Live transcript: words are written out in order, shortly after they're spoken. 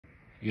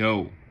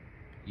Yo,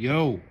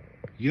 yo,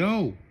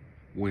 yo,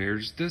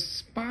 where's the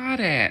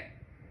spot at,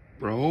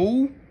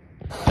 bro?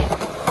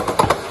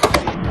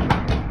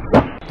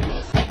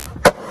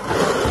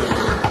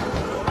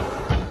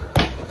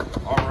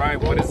 Alright,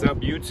 what is up,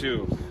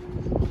 YouTube?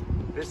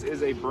 This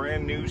is a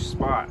brand new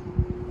spot.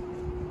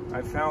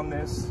 I found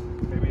this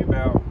maybe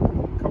about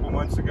a couple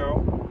months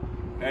ago.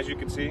 As you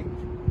can see,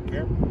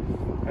 here,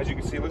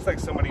 it looks like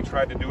somebody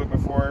tried to do it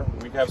before.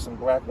 We have some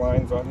black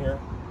lines on here.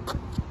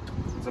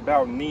 It's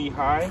about knee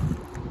high.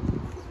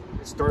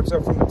 It starts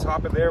up from the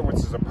top of there, which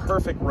is a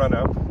perfect run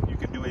up. You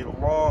could do a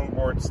long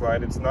board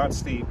slide. It's not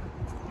steep.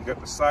 You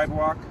got the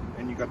sidewalk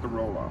and you got the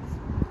roll off.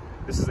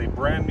 This is a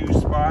brand new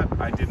spot.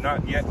 I did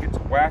not yet get to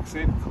wax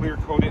it, clear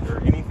coat it,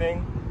 or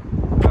anything.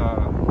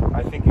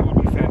 I think it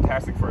would be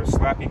fantastic for a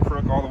slappy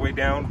crook all the way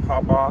down,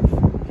 pop off.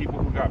 People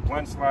who got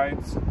blunt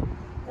slides,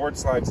 board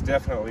slides,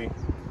 definitely.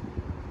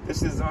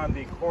 This is on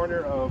the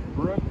corner of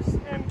Brooks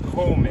and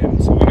Coleman.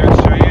 So we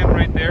got Cheyenne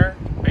right there.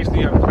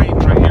 Basically, I'm Clayton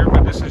right here,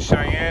 but this is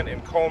Cheyenne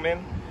and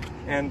Coleman.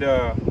 And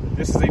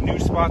this is a new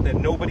spot that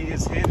nobody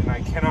has hit, and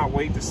I cannot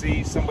wait to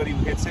see somebody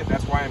who hits it.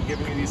 That's why I'm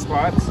giving you these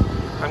spots.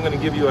 I'm going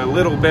to give you a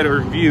little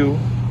better view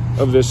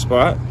of this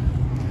spot.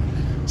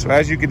 So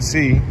as you can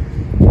see,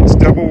 it's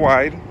double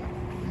wide.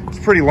 It's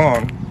pretty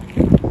long.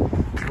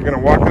 We're going to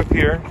walk up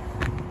here.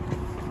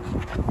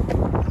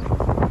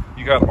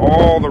 You got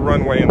all the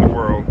runway in the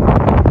world.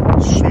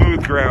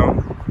 Smooth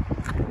ground.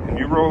 And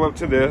you roll up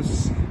to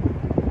this,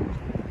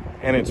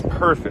 and it's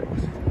perfect.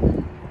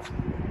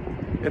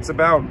 It's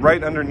about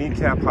right under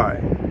kneecap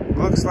high.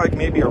 Looks like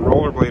maybe a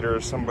rollerblader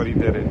or somebody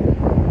did it.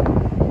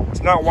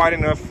 It's not wide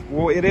enough.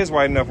 Well, it is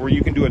wide enough where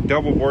you can do a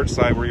double board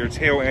slide where your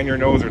tail and your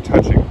nose are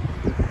touching.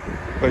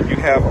 But you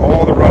have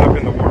all the run up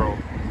in the world.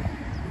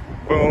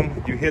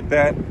 Boom, you hit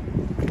that,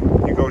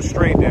 you go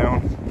straight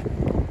down.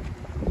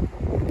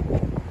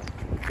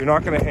 You're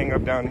not gonna hang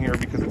up down here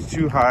because it's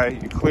too high.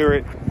 You clear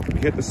it, you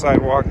hit the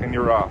sidewalk, and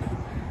you're off.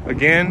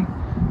 Again,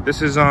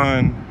 this is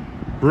on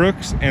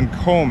Brooks and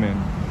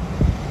Coleman.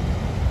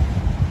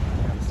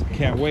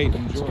 Can't wait.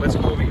 Enjoy. So let's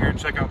go over here and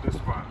check out this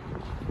spot.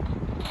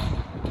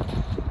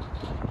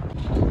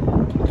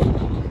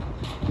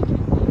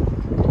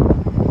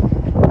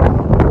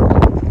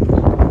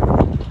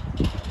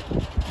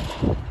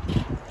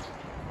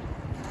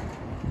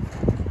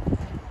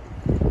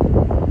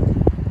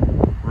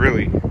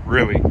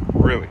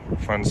 Really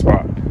fun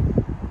spot.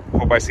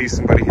 Hope I see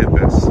somebody hit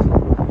this.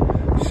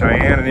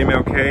 Cheyenne and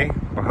MLK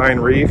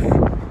behind Reef.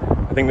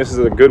 I think this is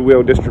a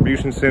Goodwill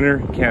distribution center.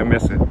 You can't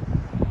miss it.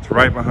 It's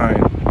right behind.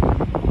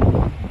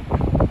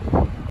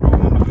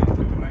 Roll into it,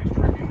 do a nice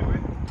trick into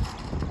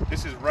it.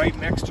 This is right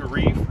next to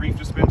Reef. Reef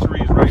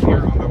Dispensary is right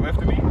here on the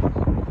left of me.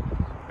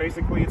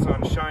 Basically, it's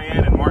on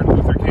Cheyenne and Martin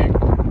Luther King.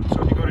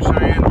 So if you go to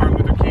Cheyenne, Martin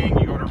Luther King,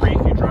 you go to Reef,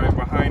 you drive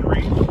behind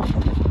Reef,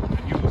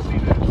 and you will see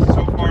this.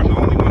 So far, I'm the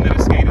only one that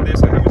has skated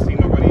this. I haven't seen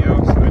nobody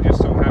else. I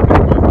just so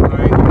happened to go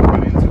behind and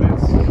run into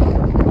this.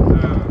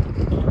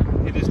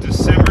 It is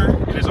December.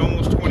 It is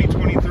almost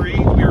 2023.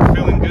 We are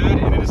feeling good,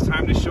 and it is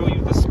time to show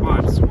you the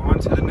spots. So on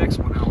to the next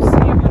one. I'll see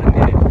you in a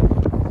minute.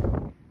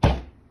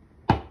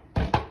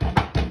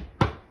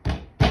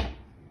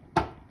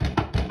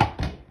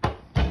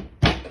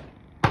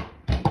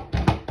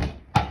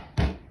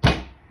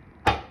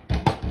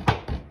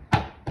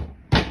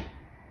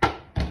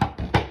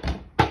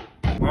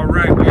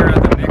 Alright, we are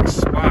at the next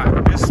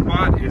spot. This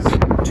spot is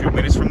 2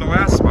 minutes from the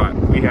last spot.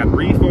 We had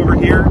Reef over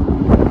here.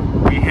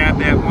 We had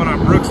that one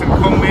on Brooks and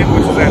Coleman,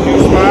 which is that new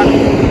spot.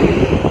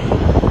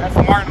 That's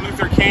Martin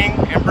Luther King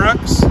and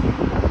Brooks.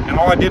 And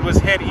all I did was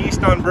head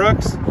east on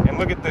Brooks. And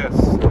look at this.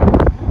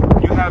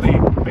 You have a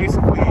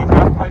basically a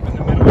half pipe in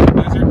the middle of the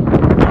desert.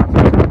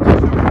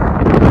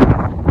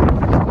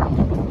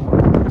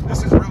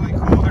 This is really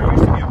cool. There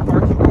used to be a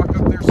parking block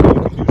up there so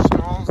you can do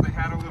stalls. They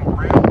had a little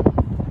ramp.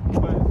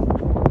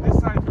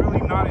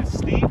 Not as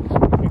steep. If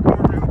you come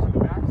around to the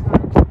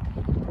backside,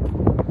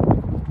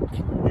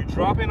 you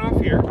drop in off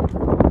here,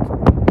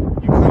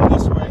 you come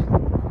this way,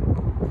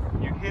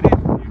 you hit it,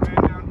 you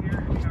land down here,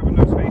 and you have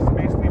enough space to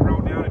basically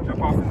roll down and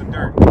jump off in the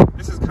dirt.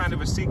 This is kind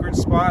of a secret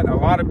spot. A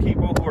lot of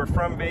people who are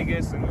from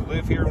Vegas and who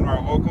live here and are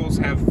locals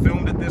have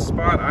filmed at this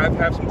spot. I've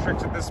had some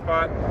tricks at this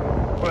spot,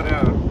 but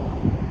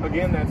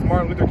again, that's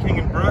Martin Luther King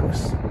and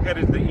Brooks,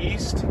 headed to the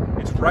east.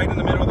 It's right in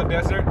the middle of the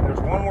desert. There's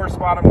one more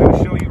spot I'm going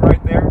to show you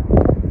right there.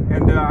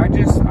 And I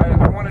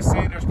want to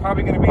say there's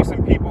probably going to be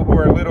some people who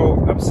are a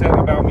little upset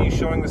about me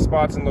showing the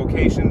spots and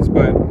locations,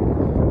 but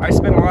I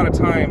spent a lot of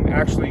time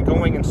actually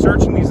going and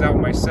searching these out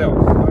myself,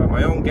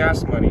 my own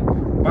gas money,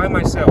 by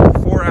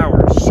myself, 4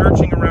 hours,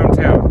 searching around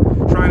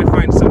town, trying to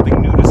find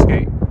something new to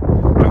skate.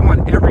 I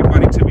want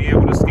everybody to be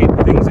able to skate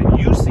the things that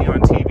you see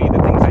on TV,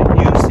 the things that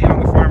you see on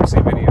the pharmacy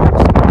videos,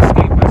 the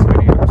skate bus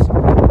videos.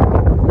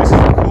 This is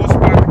the coolest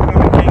spot to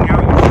come and hang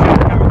out. You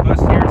should have a bus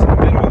here. It's in the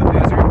middle of the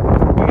desert.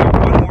 We got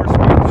one more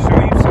spot to show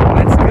you, so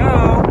let's go.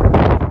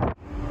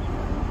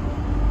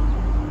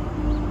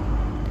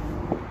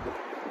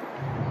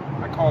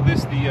 I call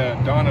this the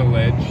Donna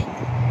Ledge.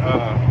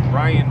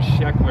 Ryan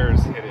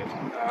Sheckler's hit it.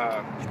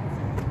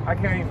 I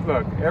can't even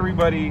look.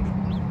 Everybody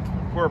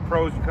who are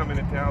pros who come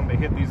into town, they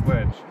hit these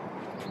ledge.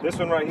 This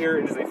one right here,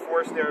 it is a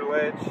 4-stair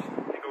ledge.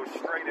 It goes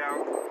straight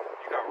out.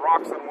 You got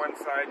rocks on one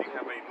side. You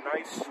have a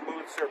nice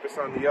smooth surface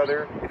on the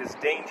other. It is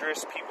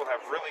dangerous. People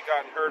have really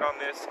gotten hurt on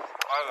this. A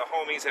lot of the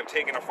homies have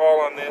taken a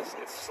fall on this.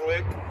 It's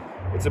slick.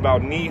 It's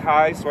about knee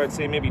high, so I'd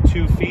say maybe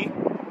 2 feet.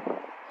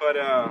 But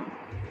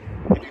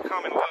if you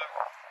come and look,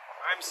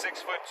 I'm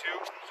 6'2",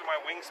 so my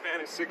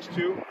wingspan is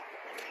 6'2".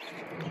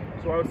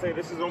 So I would say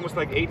this is almost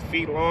like 8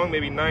 feet long,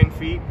 maybe 9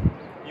 feet.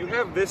 You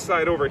have this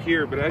side over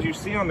here, but as you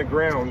see on the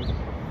ground,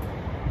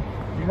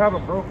 you have a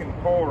broken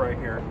pole right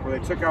here where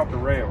they took out the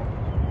rail.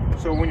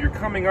 So when you're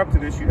coming up to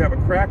this, you have a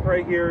crack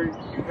right here.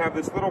 You have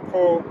this little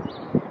pole.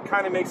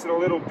 Kind of makes it a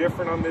little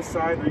different on this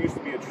side. There used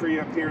to be a tree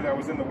up here that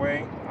was in the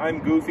way. I'm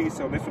goofy,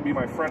 so this would be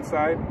my front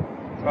side.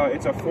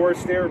 It's a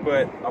 4-stair,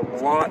 but a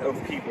lot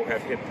of people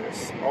have hit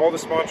this. All the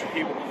sponsored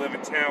people who live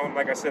in town,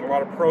 like I said, a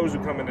lot of pros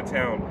who come into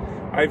town.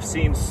 I've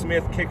seen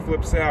Smith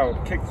kickflips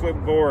out,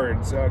 kickflip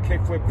boards,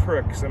 kickflip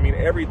crooks. I mean,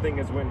 everything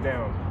has went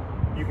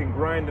down. You can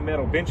grind the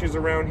metal benches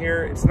around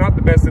here. It's not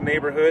the best of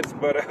neighborhoods,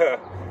 but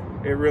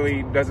it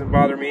really doesn't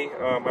bother me.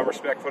 I'm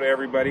respectful to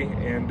everybody,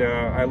 and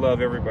I love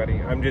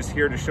everybody. I'm just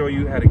here to show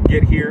you how to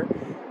get here.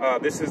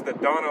 This is the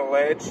Donna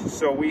Ledge.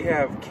 So we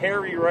have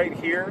Cary right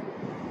here.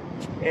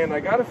 And I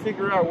got to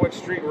figure out what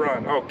street we're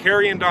on. Oh,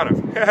 Cary and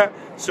Donna.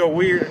 So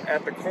we're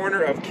at the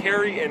corner of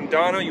Cary and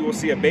Donna. You will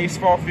see a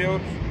baseball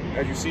field,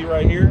 as you see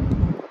right here.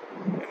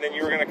 And then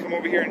you're going to come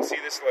over here and see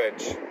this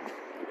ledge. So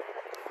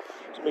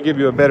let me give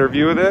you a better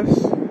view of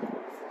this.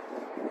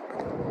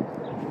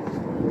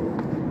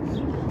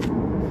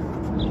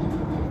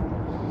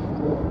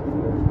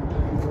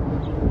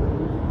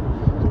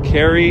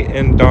 Cary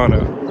and Donna,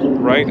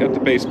 right at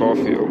the baseball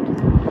field.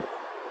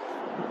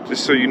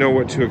 Just so you know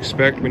what to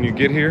expect when you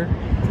get here.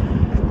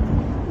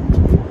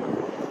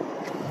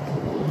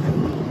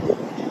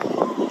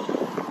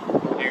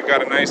 You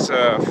got a nice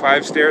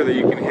 5-stair that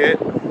you can hit.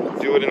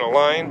 Do it in a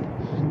line.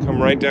 Come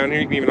right down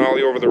here. You can even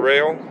ollie over the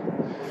rail.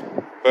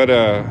 But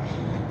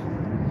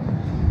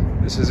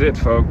this is it,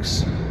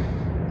 folks.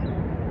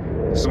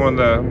 This is one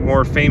of the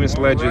more famous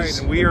ledges.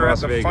 Right, we are at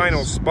the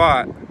final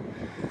spot.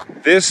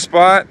 This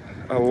spot,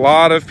 a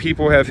lot of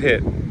people have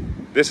hit.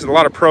 A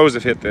lot of pros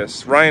have hit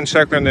this. Ryan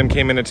Sheckler and them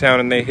came into town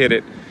and they hit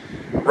it.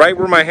 Right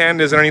where my hand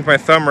is underneath my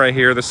thumb right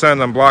here, the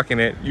sun, I'm blocking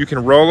it. You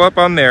can roll up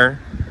on there,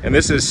 and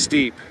this is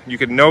steep. You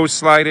can nose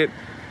slide it.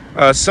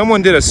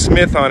 Someone did a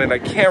Smith on it. I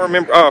can't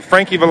remember. Oh,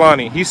 Frankie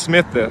Villani. He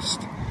Smithed this.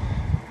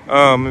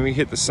 Let me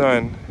hit the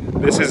sun.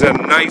 This is a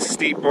nice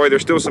steep, boy.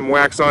 There's still some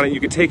wax on it. You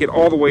could take it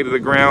all the way to the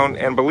ground,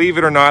 and believe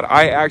it or not,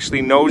 I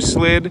actually nose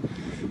slid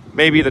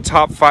maybe the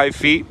top 5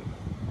 feet.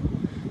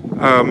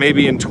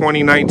 Maybe in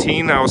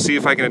 2019. I'll see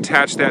if I can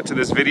attach that to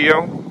this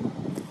video.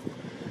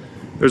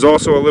 There's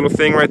also a little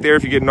thing right there.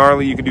 If you get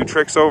gnarly, you can do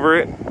tricks over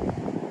it.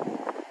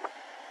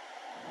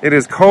 It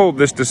is cold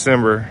this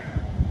December,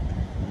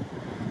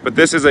 but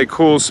this is a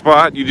cool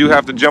spot. You do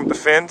have to jump the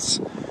fence.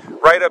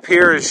 Right up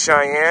here is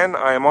Cheyenne.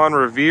 I am on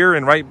Revere,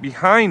 and right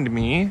behind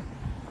me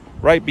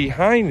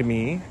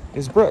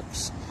is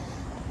Brooks.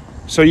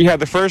 So you had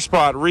the first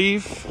spot,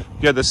 Reef.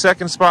 You had the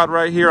second spot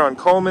right here on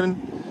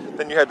Coleman.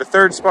 Then you had the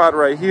third spot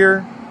right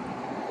here,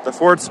 the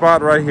fourth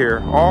spot right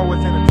here, all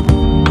within a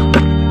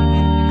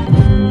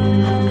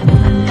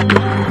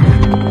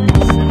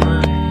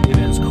It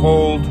is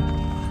cold,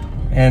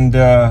 and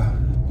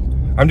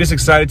I'm just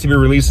excited to be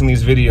releasing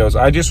these videos.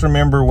 I just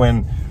remember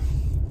when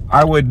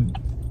I would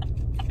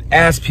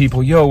ask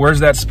people, yo,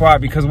 where's that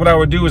spot? Because what I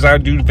would do is I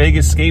would do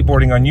Vegas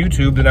skateboarding on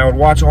YouTube, and I would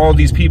watch all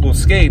these people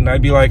skate, and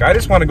I'd be like, I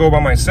just want to go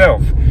by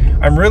myself.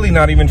 I'm really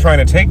not even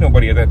trying to take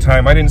nobody at that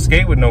time. I didn't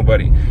skate with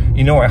nobody.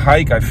 You know, I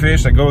hike, I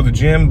fish, I go to the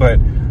gym, but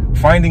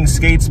finding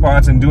skate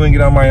spots and doing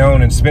it on my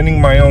own and spending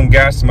my own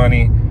gas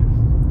money.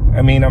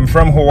 I mean, I'm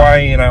from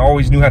Hawaii, and I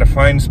always knew how to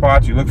find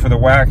spots. You look for the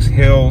wax,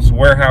 hills,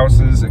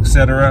 warehouses,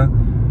 etc.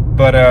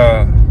 But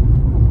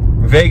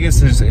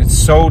Vegas it's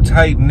so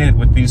tight-knit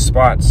with these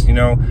spots, you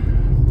know.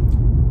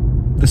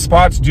 The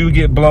spots do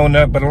get blown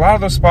up, but a lot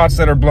of those spots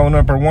that are blown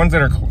up are ones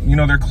that are, you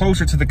know, they're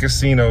closer to the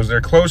casinos. They're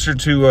closer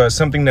to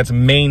something that's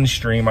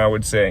mainstream, I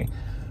would say.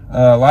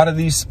 A lot of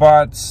these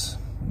spots,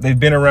 they've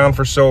been around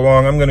for so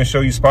long. I'm going to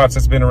show you spots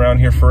that's been around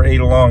here for a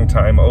long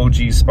time,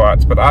 OG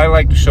spots. But I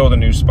like to show the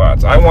new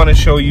spots. I want to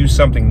show you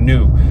something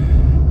new.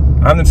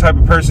 I'm the type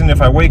of person,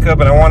 if I wake up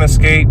and I want to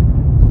skate,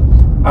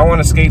 I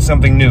want to skate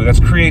something new. That's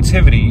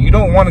creativity. You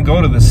don't want to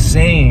go to the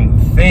same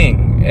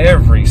thing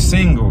every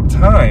single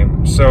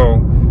time.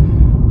 So...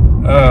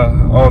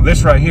 oh,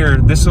 this right here,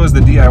 this was the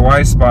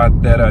DIY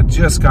spot that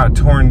just got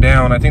torn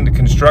down. I think the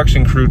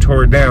construction crew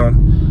tore it down.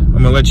 I'm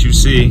gonna let you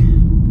see.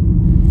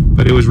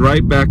 But it was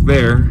right back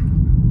there.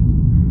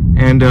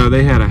 And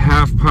they had a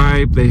half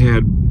pipe, they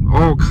had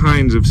all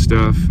kinds of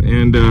stuff.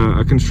 And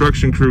a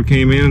construction crew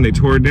came in and they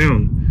tore it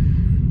down.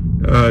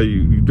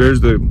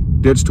 There's the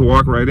ditch to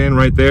walk right in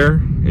right there.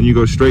 And you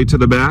go straight to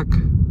the back.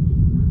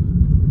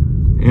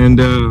 And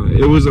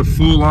it was a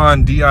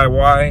full-on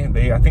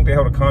DIY. I think they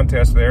held a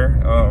contest there.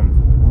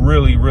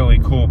 really, really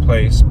cool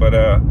place. But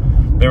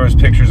there was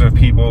pictures of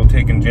people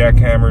taking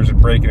jackhammers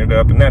and breaking it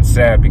up, and that's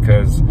sad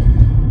because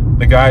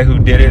the guy who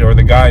did it, or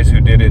the guys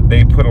who did it,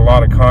 they put a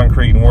lot of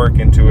concrete and work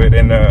into it.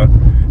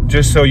 And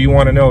just so you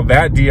want to know,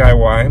 that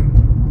DIY,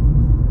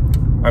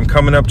 I'm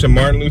coming up to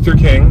Martin Luther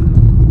King,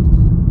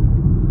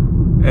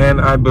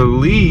 and I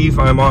believe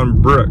I'm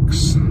on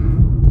Brooks.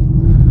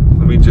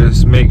 Let me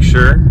just make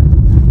sure.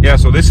 Yeah,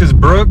 so this is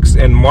Brooks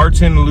and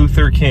Martin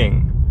Luther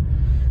King.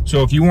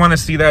 So if you want to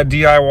see that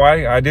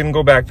DIY, I didn't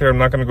go back there. I'm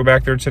not going to go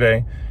back there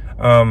today.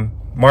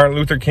 Martin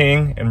Luther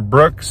King and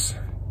Brooks.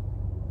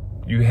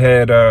 You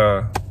head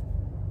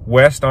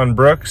west on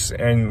Brooks,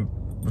 and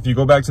if you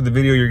go back to the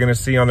video, you're going to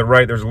see on the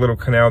right, there's a little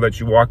canal that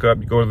you walk up.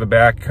 You go to the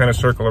back, kind of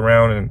circle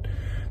around, and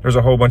there's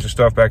a whole bunch of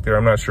stuff back there.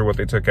 I'm not sure what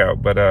they took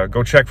out, but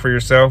go check for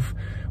yourself.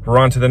 We're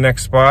on to the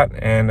next spot,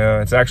 and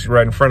it's actually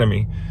right in front of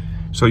me.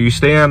 So you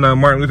stay on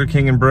Martin Luther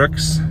King and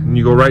Brooks, and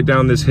you go right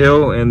down this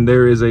hill, and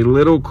there is a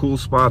little cool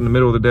spot in the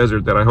middle of the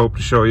desert that I hope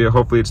to show you.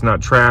 Hopefully it's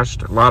not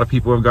trashed. A lot of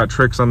people have got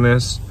tricks on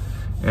this,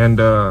 and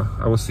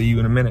I will see you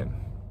in a minute.